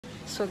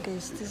So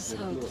guys, this is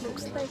how it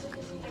looks like.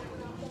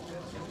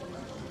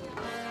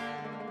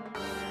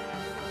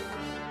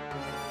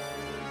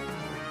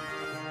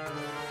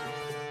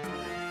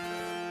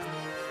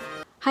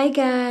 Hi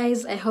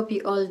guys, I hope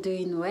you all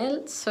doing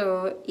well.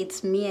 So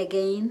it's me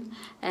again,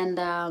 and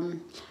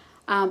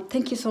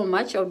thank you so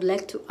much. I would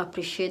like to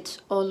appreciate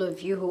all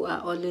of you who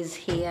are always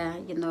here.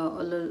 You know,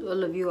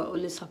 all of you are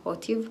always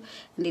supportive,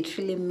 and it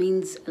really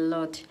means a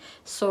lot.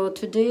 So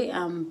today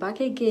I'm back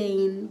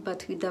again,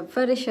 but with a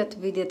very short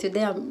video.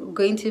 Today I'm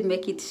going to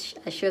make it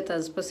as short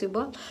as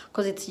possible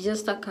because it's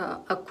just like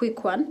a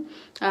quick one.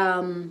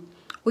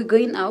 We're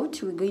going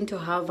out. We're going to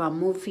have a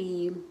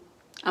movie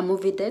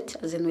date,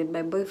 as in with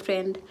my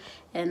boyfriend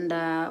and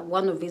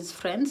one of his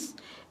friends.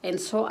 And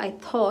so I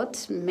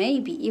thought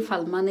maybe if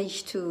I'll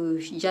manage to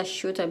just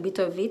shoot a bit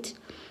of it,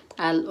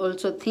 I'll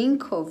also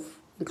think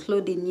of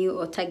including you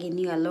or tagging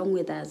you along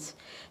with us.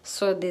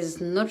 So there's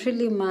not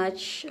really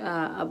much to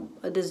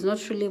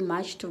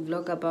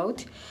vlog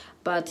about,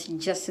 but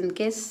just in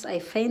case I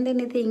find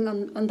anything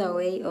on the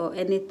way or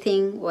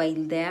anything while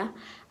there,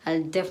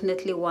 I'll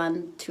definitely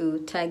want to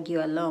tag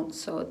you along.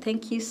 So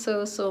thank you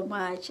so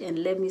much,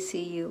 and let me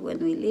see you when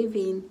we leave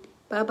in.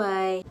 Bye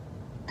bye.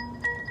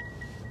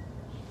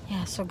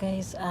 Yeah, so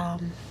guys,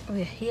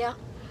 we're here.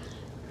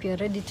 We are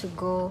ready to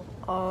go.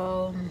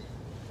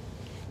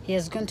 He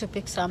is going to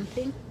pick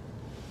something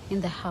in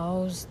the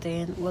house,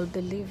 then we'll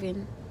be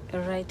leaving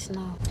right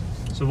now.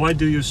 So why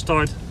do you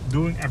start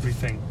doing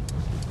everything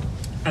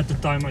at the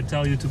time I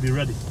tell you to be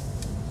ready?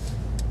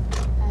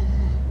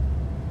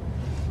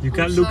 You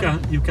can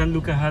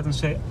look ahead and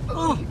say,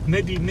 oh,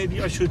 maybe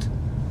I should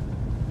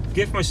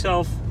give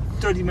myself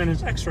 30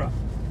 minutes extra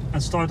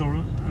and start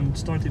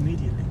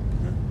immediately.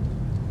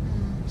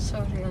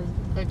 Sorry,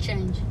 I'll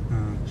change.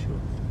 Sure.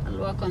 I'll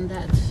work on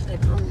that, I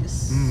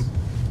promise.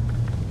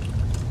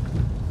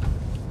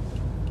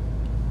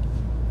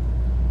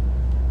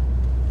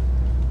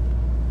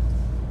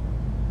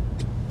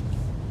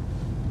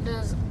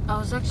 I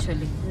was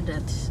actually good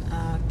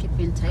at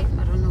keeping time.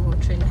 I don't know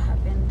what really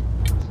happened.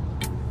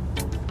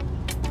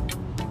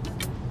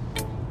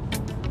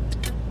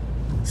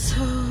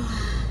 So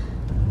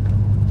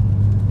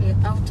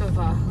we're out of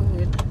our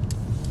hood.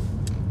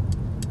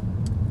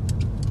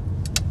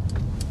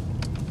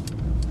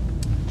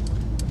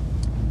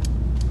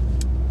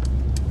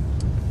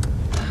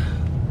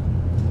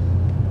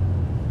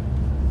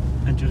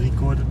 And you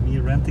recorded me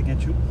ranting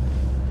at you?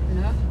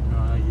 No?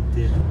 Ah, you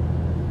did.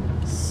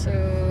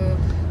 So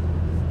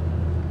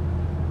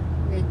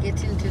we're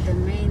getting to the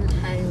main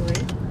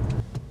highway.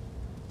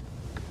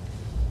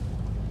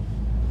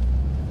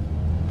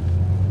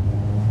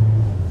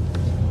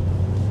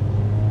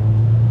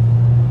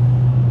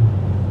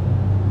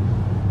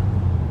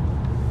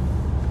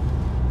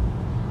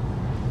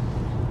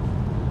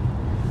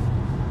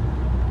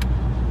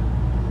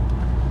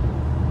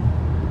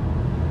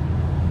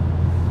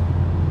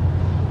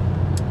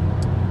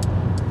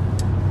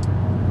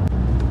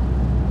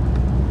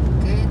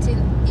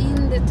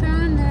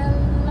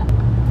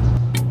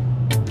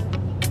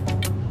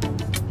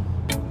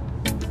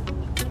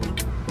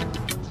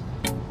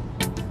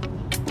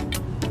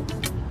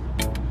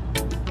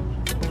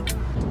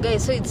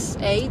 Guys, so it's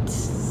 8.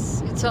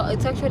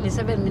 It's actually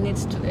 7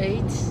 minutes to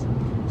 8.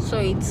 So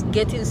it's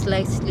getting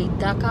slightly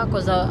darker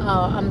because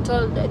I'm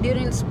told that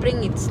during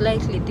spring it's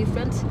slightly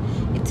different.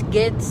 It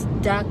gets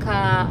darker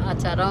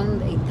at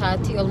around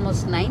 8:30,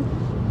 almost 9.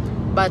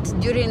 But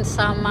during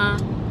summer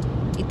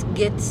it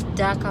gets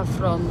darker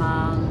from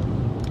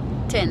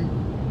 10,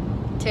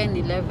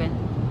 11.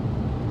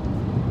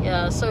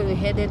 Yeah, so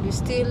we're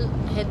still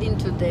heading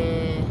to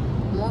the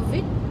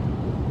movie.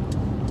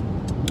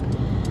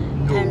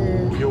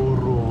 No, you're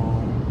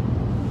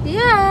wrong.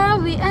 Yeah,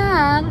 we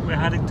are. We're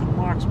heading to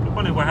Mark's place.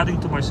 Oh, no, we're heading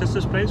to my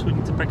sister's place. We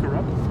need to pack her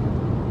up.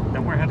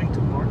 Then we're heading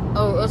to Mark.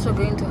 Oh, also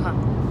going to her.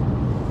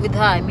 With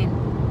her, I mean.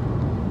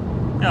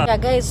 Yeah,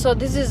 guys, so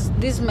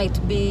this might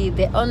be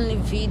the only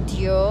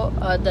video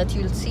that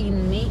you'll see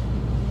in me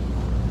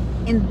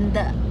in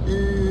the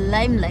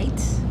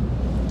limelight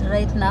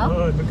right now.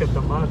 Oh, look at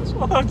Damaris.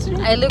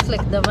 I look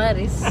like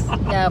Damaris.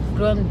 Yeah, I've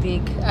grown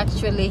big.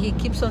 Actually, he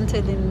keeps on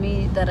telling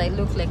me that I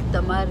look like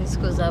Damaris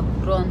because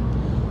I've grown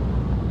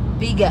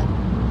bigger.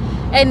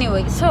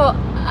 Anyway, so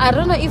I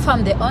don't know if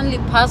I'm the only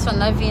person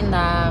having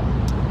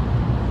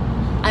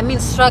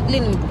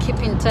struggling with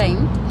keeping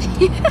time.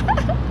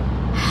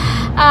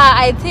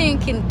 I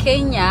think in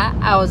Kenya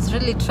I was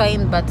really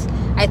trying, but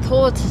I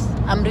thought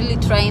I'm really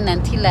trying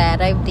until I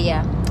arrived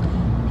there.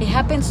 He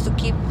happens to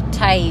keep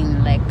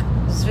time, like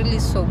he's really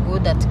so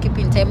good at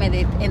keeping time, and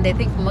I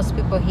think most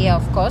people here,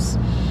 of course.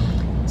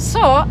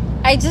 So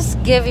I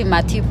just gave him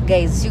a tip,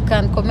 guys. You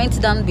can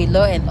comment down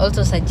below and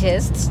also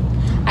suggest.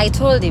 I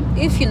told him,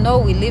 if you know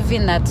we live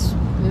in at,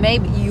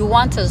 maybe you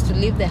want us to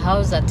leave the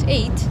house at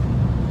 8,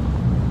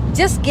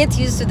 just get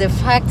used to the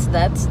fact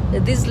that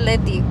this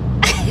lady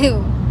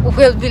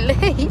will be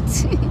late.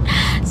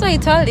 So I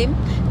told him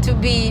to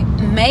be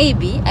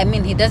maybe, I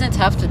mean, he doesn't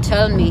have to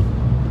tell me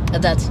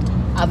that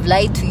I've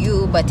lied to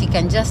you, but he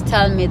can just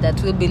tell me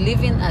that we'll be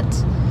leaving at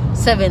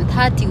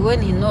 7:30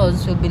 when he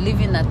knows we'll be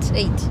leaving at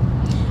 8.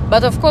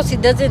 But of course,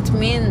 it doesn't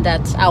mean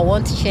that I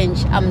won't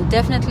change. I'm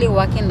definitely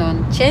working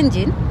on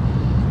changing.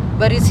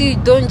 But you see, you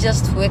don't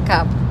just wake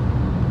up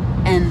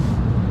and...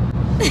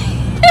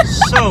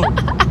 So,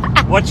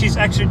 what she's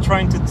actually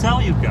trying to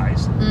tell you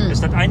guys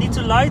is that I need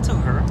to lie to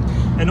her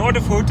in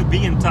order for her to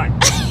be in time.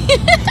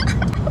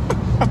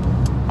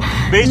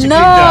 Basically,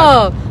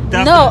 no,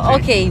 that, no,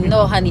 okay,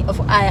 no, honey.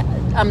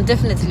 I'm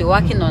definitely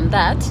working on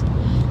that.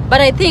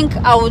 But I think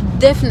I would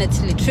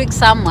definitely trick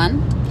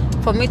someone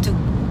for me to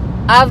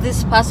have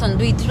this person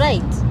do it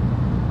right.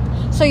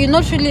 So you're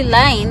not really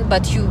lying,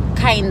 but you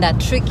kinda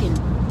tricking.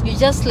 You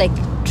just like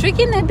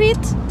tricking a bit.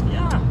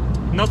 Yeah,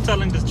 not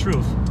telling the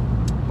truth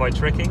by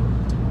tricking.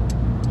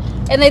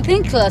 And I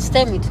think last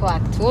time it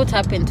worked. What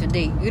happened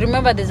today? You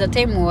remember there's a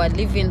time we were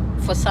leaving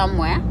for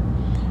somewhere,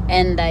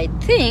 and I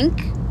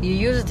think you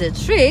used the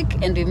trick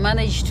and we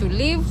managed to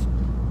leave.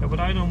 Yeah, but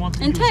I don't want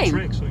to in use time.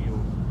 tricks on you.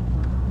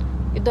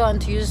 You don't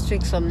want to use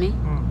tricks on me?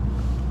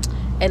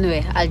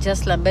 Anyway, I'll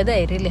just learn better.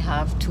 I really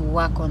have to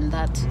work on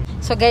that.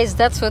 So guys,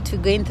 that's what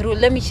we're going through.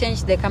 Let me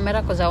change the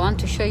camera because I want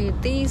to show you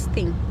this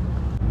thing.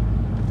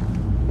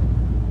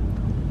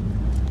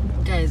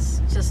 Guys,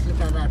 just look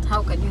at that.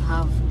 How can you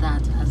have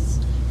that as...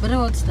 But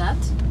what's that?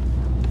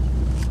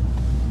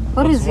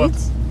 What is it?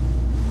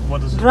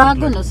 What is it?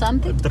 Dragon or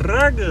something? A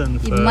dragon.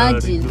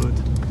 Imagine. Very good.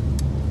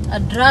 A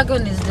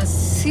dragon is the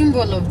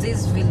symbol of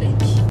this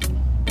village.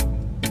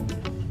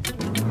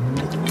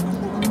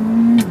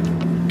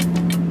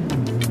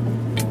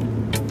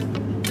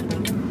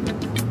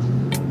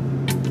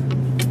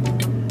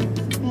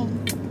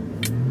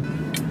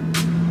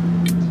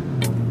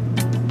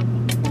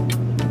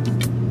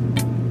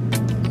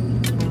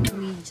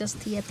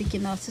 Just here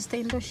picking our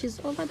sister-in-law. She's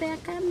over there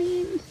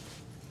coming.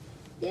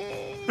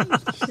 Yay,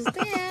 she's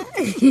there.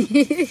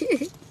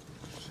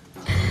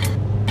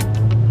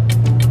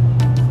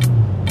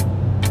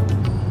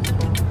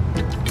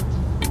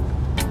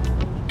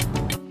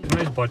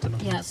 Nice button.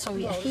 Yeah, so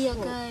we are here,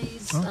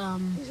 guys.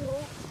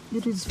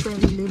 Little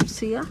friend lives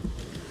here,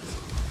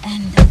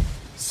 and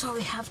so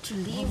we have to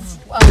leave.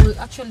 I will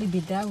actually be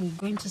there. We're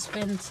going to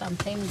spend some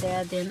time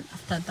there. Then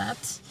after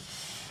that,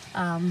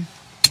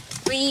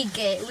 we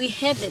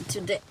headed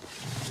to the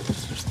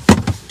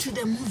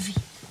movie.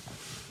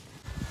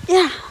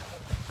 Yeah,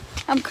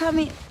 I'm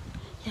coming.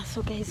 Yeah,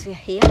 so guys, we're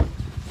here.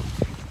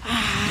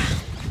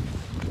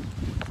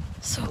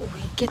 So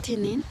we're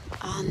getting in,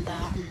 and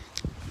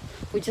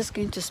we're just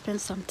going to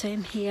spend some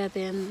time here.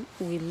 Then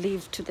we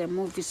leave to the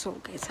movie. So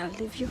guys, I'll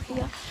leave you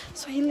here.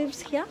 So he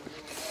lives here.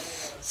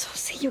 So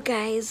see you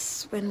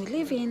guys when we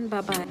leave in.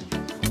 Bye bye.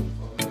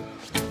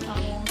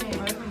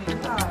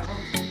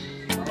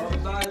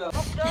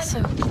 So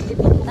we're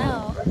leaving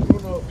now.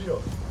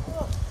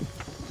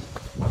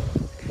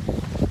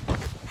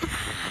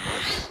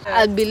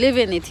 I'll be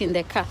leaving it in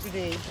the car.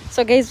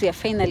 So guys, we are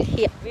finally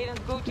here.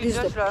 This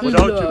is the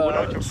Without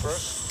your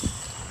purse.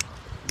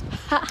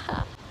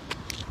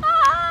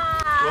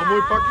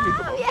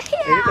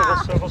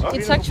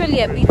 It's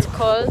actually a bit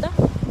cold,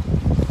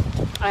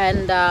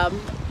 and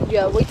we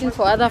are waiting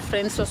for other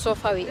friends. So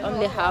far we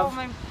only have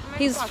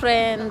his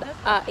friend,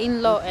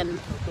 in-law, and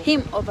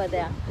him over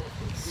there.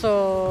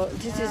 So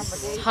this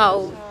is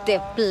how the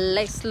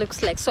place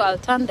looks like. So I'll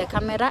turn the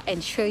camera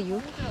and show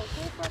you.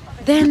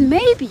 Then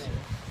maybe,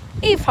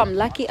 if I'm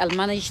lucky, I'll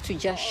manage to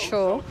just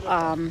show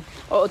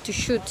or to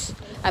shoot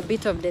a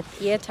bit of the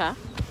theater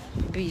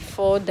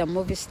before the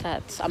movie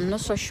starts. I'm not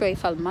so sure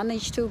if I'll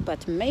manage to,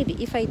 but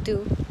maybe if I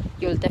do,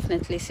 you'll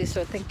definitely see.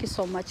 So thank you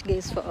so much,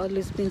 guys, for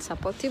always being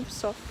supportive.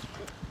 So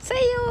see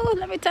you.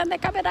 Let me turn the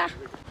camera.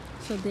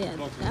 So there, it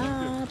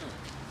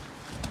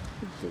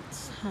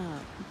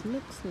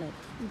looks like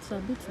it's a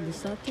bit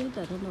deserted.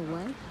 I don't know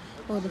why.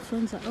 Oh, the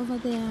friends are over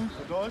there.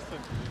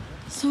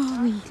 So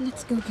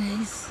let's go,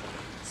 guys.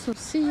 So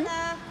see you.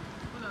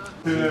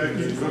 Ja,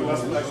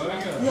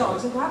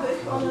 ze hebben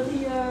echt alle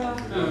die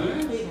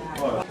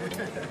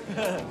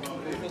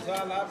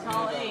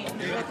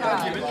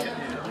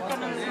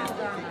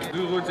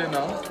Doe goed in de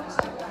hand.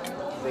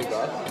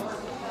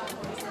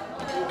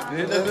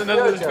 Dit is net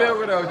een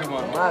speelgoedauto,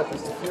 man. Maar het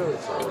is te veel.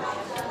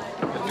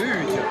 Het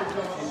uurtje.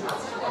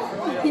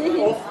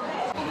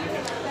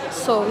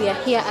 So we are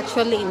here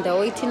actually in the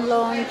waiting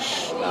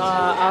lounge.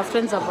 Our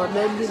friends have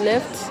already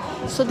left.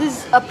 So this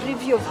is a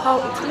preview of how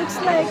it looks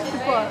like.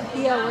 People are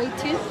here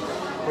waiting,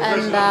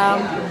 and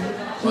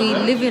we're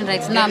leaving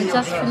right now. I'm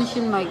just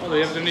finishing my... Oh,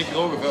 je hebt hem niet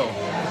droge vel.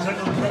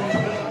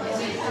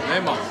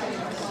 Nee, man.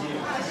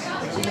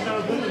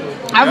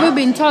 Have we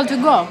been told to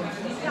go?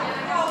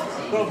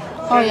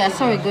 Oh yeah,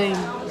 so we're going.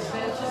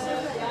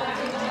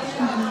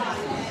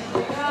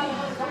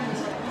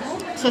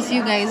 So see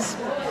you guys.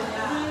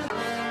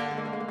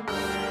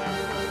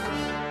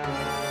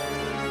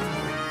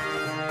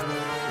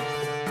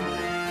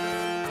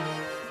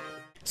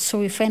 So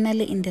we're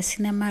finally in the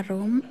cinema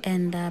room,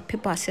 and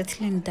people are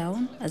settling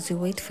down as we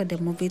wait for the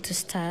movie to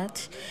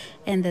start.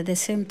 And at the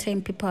same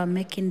time, people are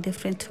making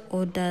different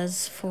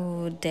orders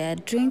for their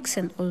drinks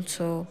and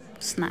also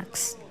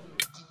snacks.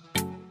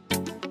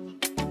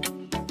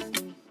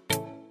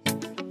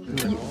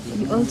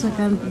 You also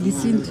can't be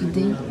seen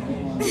today.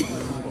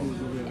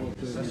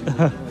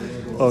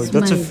 Oh,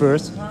 that's a Smile.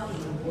 first.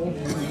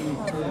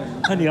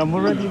 Honey, I'm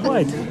already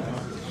white.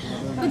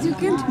 But you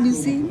can't be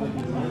seen.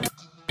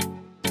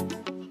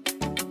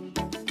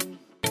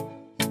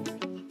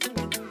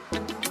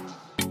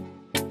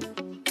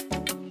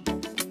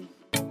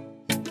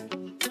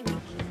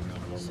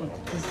 So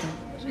is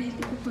that really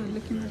people are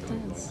looking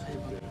at us?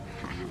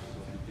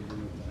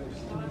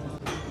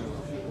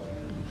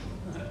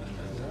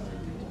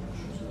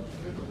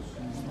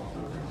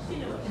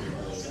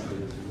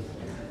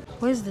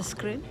 Where's the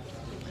screen?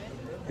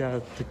 Yeah,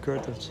 the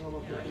curtains.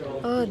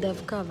 Oh,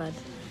 they've covered.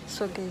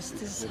 So guys,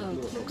 this is how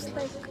it looks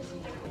like.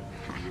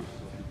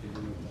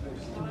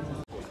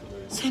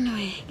 So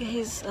anyway,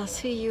 guys, I'll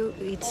see you.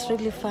 It's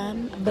really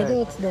fun. By the way,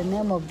 what's the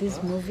name of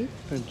this movie?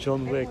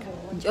 John Wick.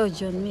 Oh,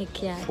 John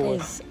Wick, yeah. 4.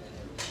 Guys,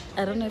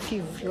 I don't know if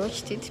you've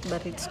watched it,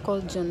 but it's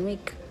called John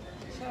Wick.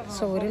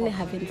 So we're really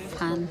having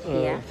fun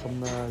here.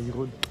 From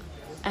Jeroen.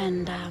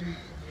 And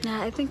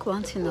yeah, I think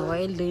once in a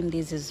while doing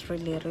this is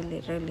really,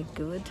 really, really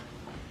good.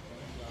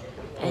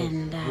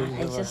 And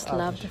I just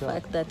love the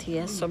fact that he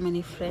has so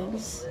many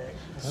friends.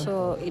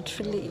 So it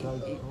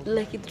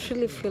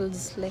really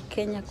feels like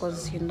Kenya,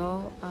 because you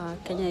know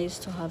Kenya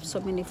used to have so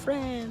many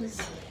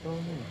friends.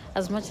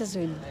 As much as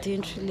we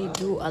didn't really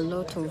do a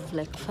lot of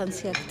like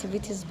fancy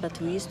activities, but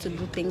we used to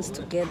do things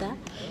together.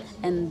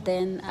 And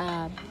then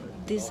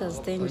this has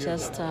then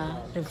just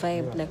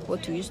revived like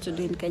what we used to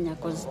do in Kenya,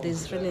 because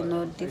there's really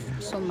no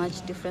so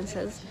much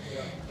differences.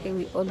 Here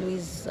we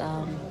always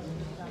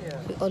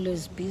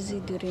busy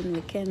during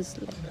weekends,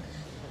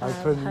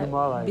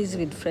 like busy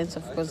with friends,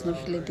 of course, not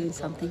really doing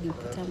something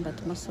important,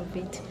 but most of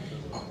it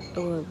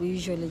we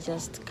usually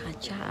just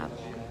catch up.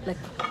 Like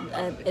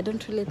I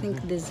don't really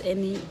think there's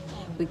any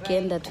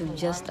weekend that we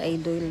just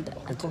idled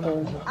at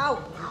home.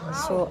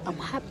 So I'm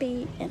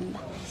happy and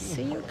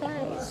see you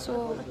guys.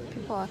 So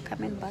people are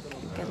coming back.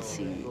 You can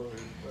see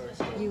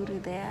Yuri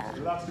there,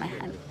 my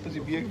hand.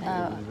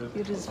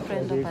 Yuri's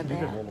friend over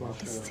there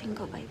is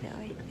single, by the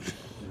way.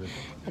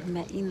 And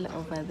my in-law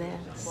over there.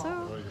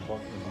 So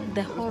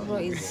the whole row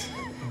is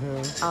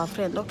our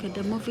friend. Okay,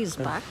 the movie is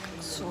back.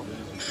 So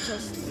let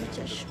me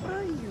just show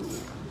you.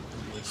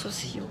 So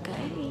see you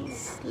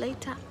guys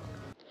later.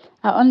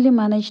 I only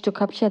managed to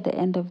capture the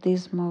end of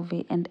this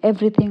movie, and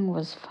everything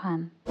was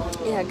fun.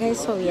 Yeah, guys,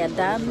 so we are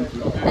done,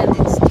 and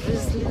it's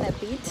drizzling a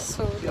bit.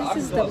 So this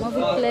is the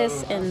movie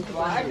place, and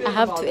I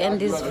have to end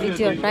this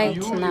video right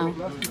now.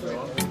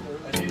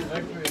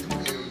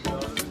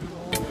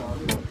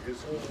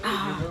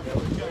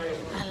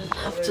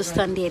 I'll have to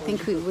stand here. I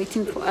think we're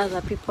waiting for other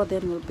people,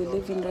 then we'll be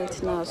leaving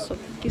right now. So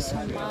thank you so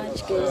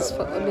much, guys,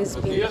 for always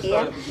being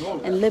here,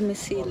 and let me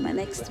see you in my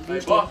next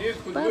video.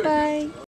 Bye bye.